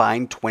for a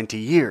combined 20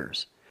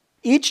 years.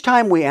 Each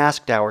time we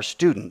asked our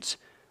students,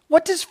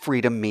 "What does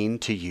freedom mean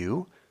to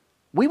you?"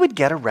 we would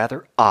get a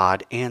rather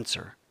odd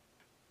answer.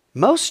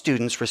 Most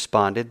students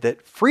responded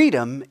that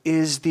freedom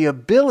is the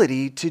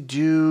ability to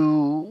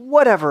do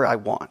whatever I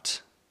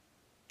want.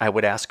 I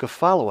would ask a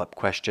follow-up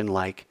question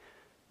like,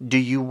 "Do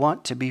you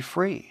want to be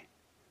free?"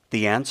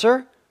 The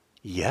answer,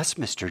 "Yes,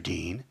 Mr.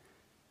 Dean."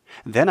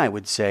 Then I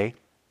would say,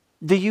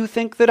 "Do you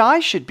think that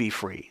I should be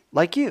free,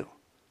 like you?"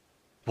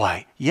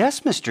 "Why,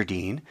 yes, Mr.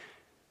 Dean."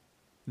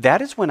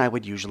 That is when I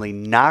would usually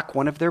knock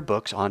one of their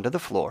books onto the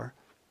floor,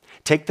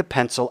 take the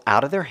pencil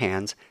out of their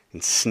hands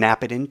and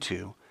snap it in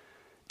two,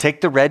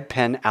 take the red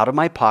pen out of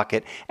my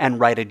pocket and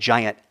write a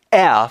giant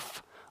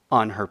F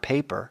on her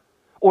paper,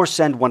 or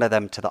send one of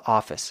them to the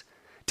office,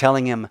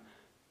 telling him,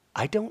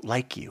 "I don't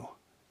like you."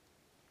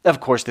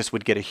 Of course, this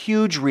would get a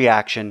huge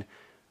reaction,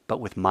 but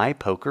with my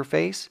poker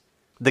face,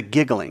 the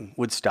giggling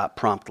would stop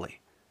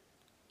promptly.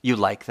 "You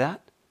like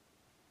that?"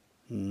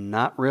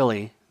 "Not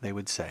really," they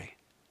would say.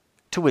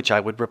 To which I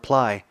would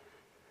reply,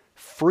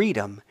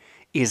 "Freedom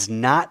is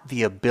not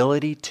the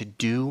ability to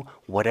do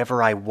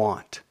whatever I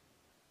want.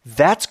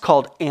 That's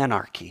called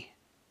anarchy.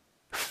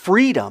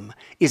 Freedom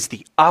is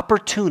the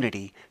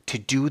opportunity to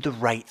do the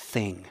right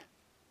thing.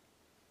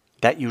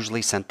 That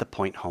usually sent the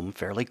point home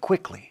fairly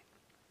quickly.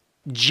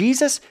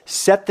 Jesus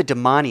set the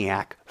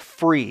demoniac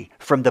free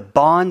from the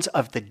bonds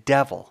of the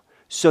devil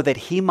so that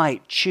he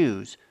might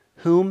choose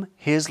whom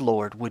his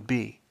Lord would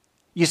be.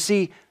 You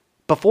see,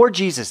 before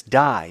Jesus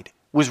died,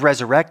 was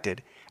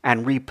resurrected,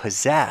 and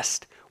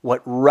repossessed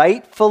what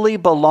rightfully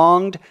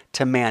belonged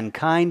to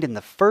mankind in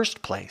the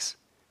first place,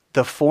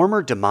 the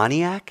former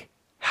demoniac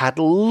had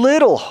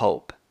little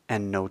hope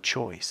and no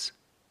choice.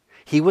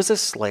 He was a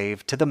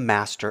slave to the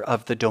master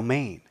of the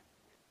domain.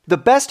 The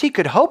best he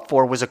could hope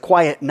for was a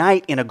quiet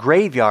night in a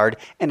graveyard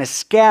and a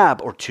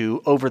scab or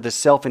two over the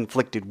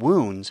self-inflicted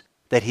wounds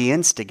that he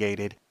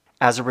instigated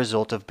as a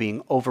result of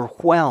being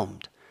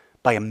overwhelmed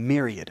by a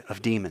myriad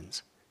of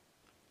demons.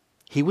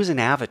 He was an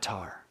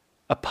avatar,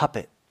 a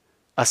puppet,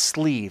 a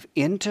sleeve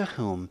into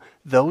whom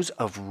those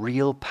of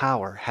real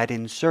power had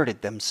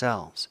inserted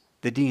themselves,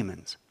 the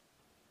demons.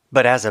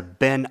 But as a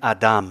Ben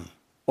Adam,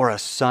 or a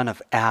son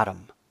of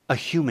Adam, a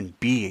human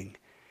being,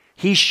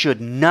 he should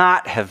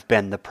not have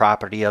been the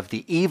property of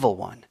the evil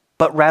one,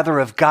 but rather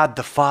of God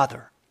the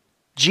Father.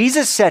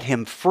 Jesus set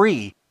him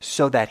free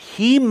so that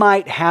he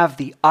might have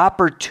the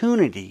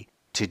opportunity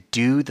to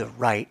do the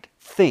right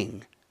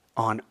thing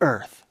on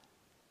earth.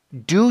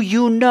 Do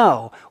you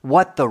know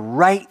what the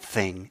right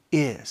thing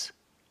is?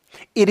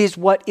 It is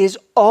what is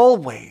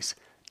always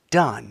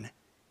done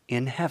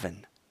in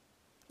heaven,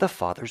 the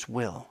Father's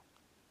will.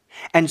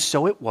 And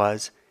so it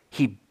was,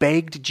 he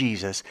begged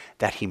Jesus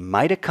that he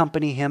might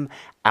accompany him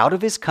out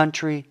of his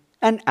country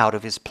and out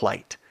of his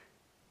plight.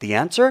 The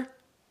answer?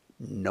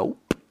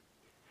 Nope.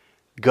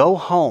 Go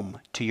home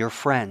to your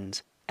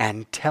friends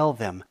and tell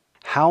them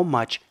how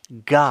much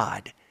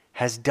God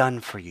has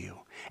done for you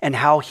and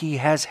how he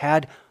has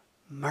had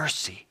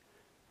mercy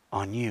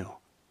on you.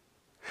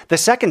 The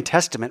Second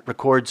Testament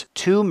records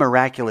 2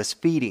 miraculous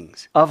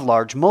feedings of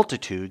large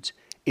multitudes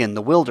in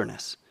the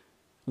wilderness.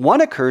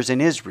 One occurs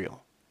in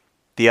Israel.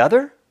 The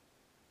other,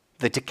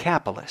 the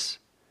Decapolis,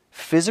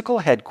 physical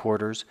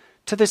headquarters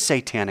to the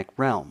satanic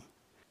realm.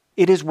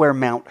 It is where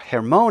Mount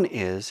Hermon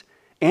is,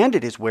 and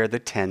it is where the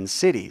 10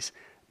 cities,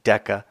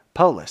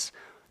 Decapolis,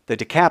 the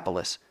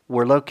Decapolis,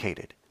 were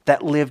located,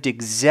 that lived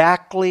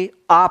exactly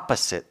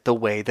opposite the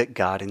way that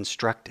God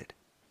instructed.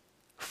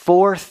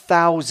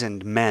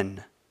 4,000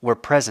 men were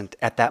present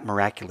at that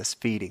miraculous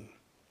feeding.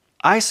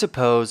 I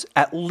suppose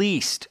at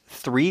least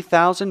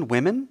 3,000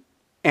 women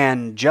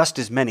and just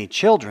as many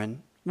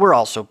children were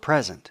also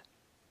present.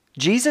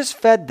 Jesus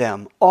fed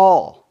them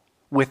all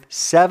with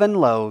 7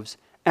 loaves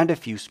and a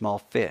few small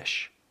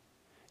fish.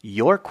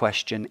 Your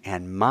question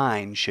and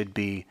mine should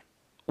be,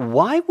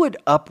 why would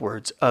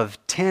upwards of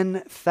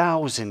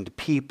 10,000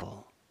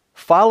 people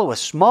follow a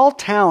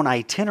small-town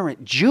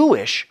itinerant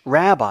Jewish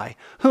rabbi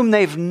whom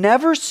they've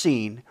never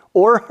seen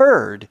or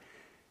heard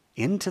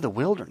into the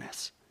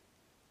wilderness?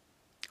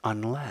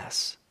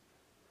 Unless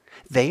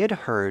they had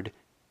heard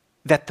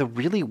that the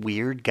really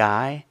weird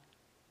guy,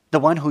 the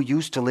one who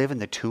used to live in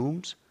the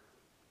tombs,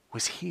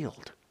 was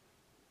healed.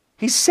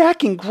 He's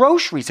sacking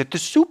groceries at the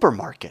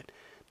supermarket.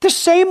 The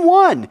same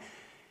one.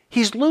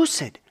 He's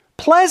lucid,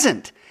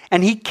 pleasant,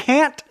 and he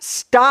can't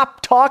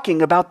stop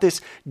talking about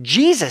this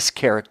Jesus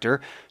character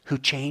who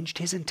changed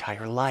his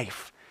entire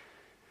life.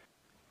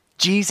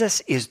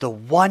 Jesus is the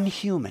one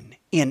human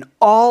in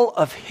all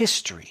of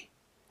history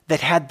that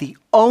had the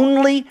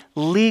only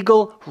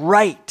legal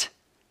right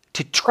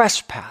to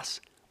trespass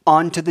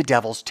onto the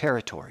devil's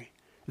territory.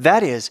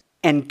 That is,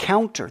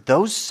 encounter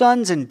those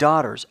sons and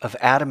daughters of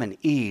Adam and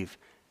Eve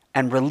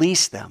and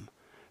release them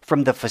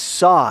from the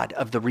facade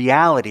of the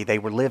reality they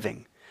were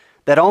living,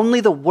 that only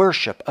the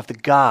worship of the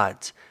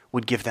gods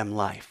would give them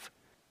life.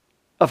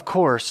 Of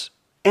course,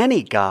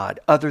 any god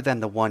other than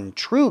the one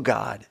true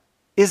God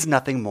is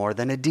nothing more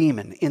than a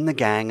demon in the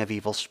gang of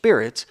evil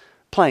spirits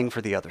playing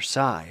for the other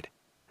side.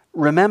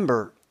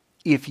 Remember,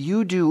 if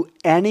you do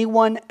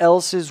anyone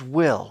else's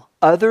will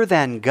other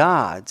than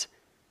God's,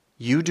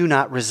 you do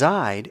not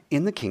reside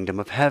in the kingdom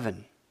of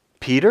heaven.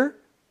 Peter?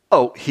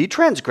 Oh, he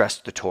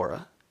transgressed the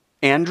Torah.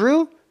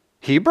 Andrew?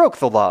 He broke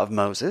the law of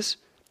Moses.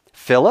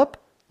 Philip?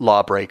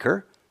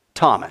 Lawbreaker.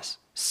 Thomas?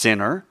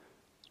 Sinner.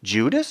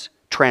 Judas?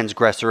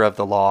 Transgressor of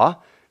the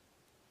law.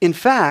 In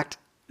fact,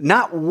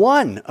 not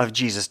one of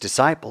Jesus'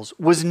 disciples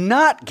was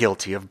not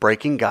guilty of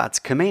breaking God's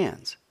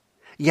commands.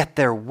 Yet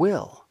their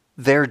will,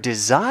 their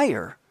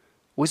desire,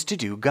 was to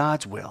do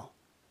God's will.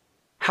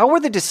 How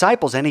were the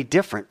disciples any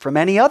different from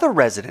any other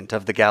resident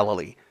of the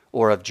Galilee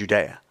or of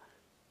Judea?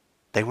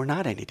 They were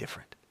not any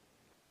different.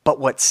 But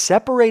what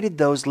separated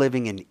those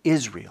living in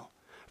Israel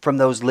from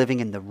those living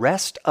in the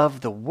rest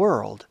of the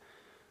world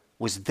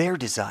was their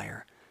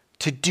desire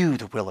to do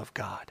the will of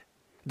God.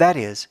 That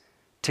is,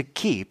 to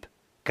keep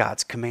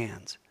God's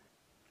commands.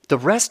 The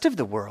rest of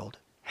the world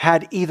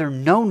had either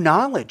no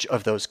knowledge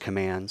of those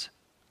commands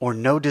or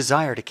no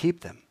desire to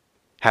keep them,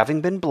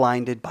 having been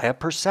blinded by a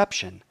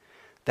perception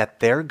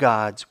that their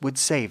gods would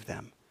save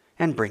them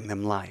and bring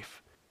them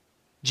life.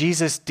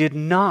 Jesus did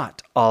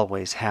not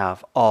always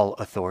have all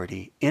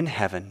authority in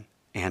heaven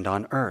and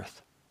on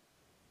earth.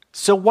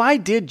 So why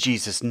did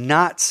Jesus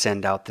not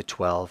send out the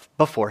 12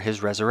 before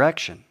his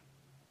resurrection?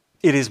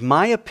 It is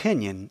my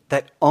opinion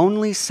that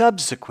only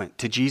subsequent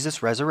to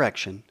Jesus'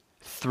 resurrection,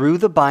 through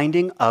the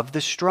binding of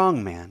the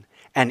strong man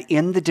and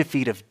in the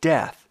defeat of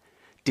death,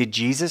 did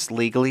Jesus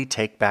legally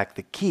take back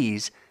the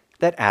keys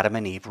that Adam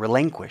and Eve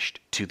relinquished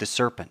to the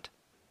serpent,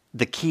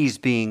 the keys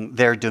being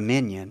their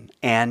dominion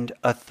and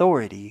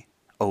authority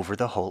over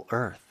the whole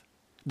earth,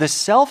 the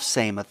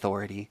selfsame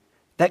authority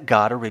that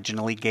God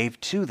originally gave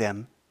to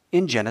them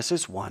in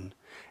Genesis 1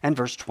 and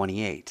verse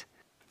 28.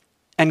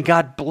 And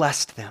God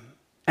blessed them,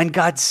 and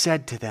God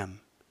said to them,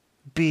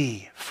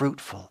 "Be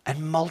fruitful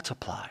and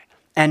multiply,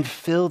 and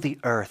fill the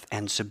earth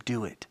and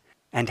subdue it,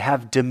 and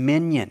have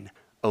dominion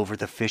over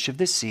the fish of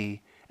the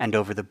sea, and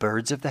over the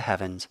birds of the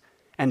heavens,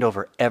 and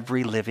over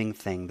every living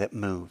thing that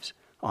moves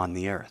on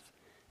the earth."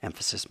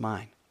 Emphasis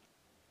mine.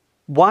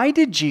 Why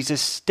did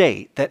Jesus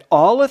state that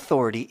all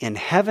authority in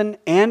heaven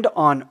and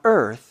on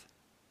earth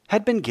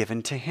had been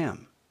given to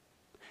him?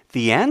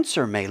 The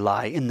answer may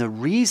lie in the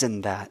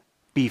reason that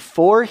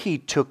before he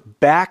took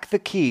back the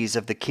keys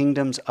of the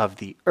kingdoms of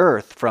the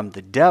earth from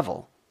the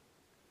devil,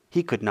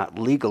 he could not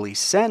legally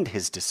send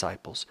his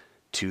disciples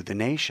to the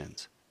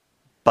nations.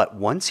 But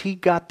once he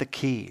got the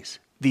keys,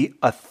 the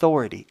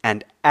authority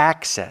and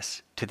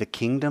access to the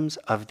kingdoms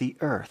of the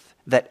earth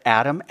that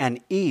Adam and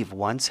Eve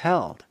once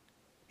held,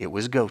 it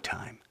was go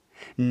time.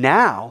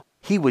 Now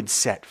he would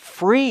set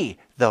free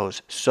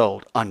those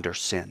sold under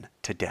sin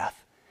to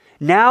death.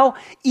 Now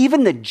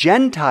even the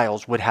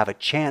Gentiles would have a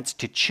chance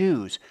to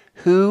choose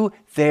who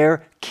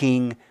their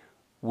king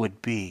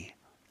would be.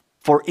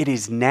 For it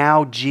is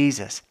now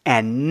Jesus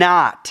and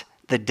not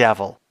the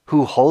devil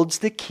who holds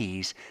the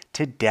keys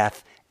to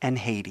death and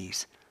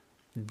Hades.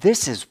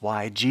 This is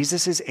why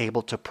Jesus is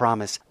able to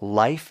promise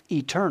life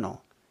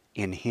eternal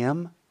in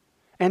him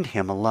and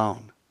him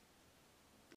alone.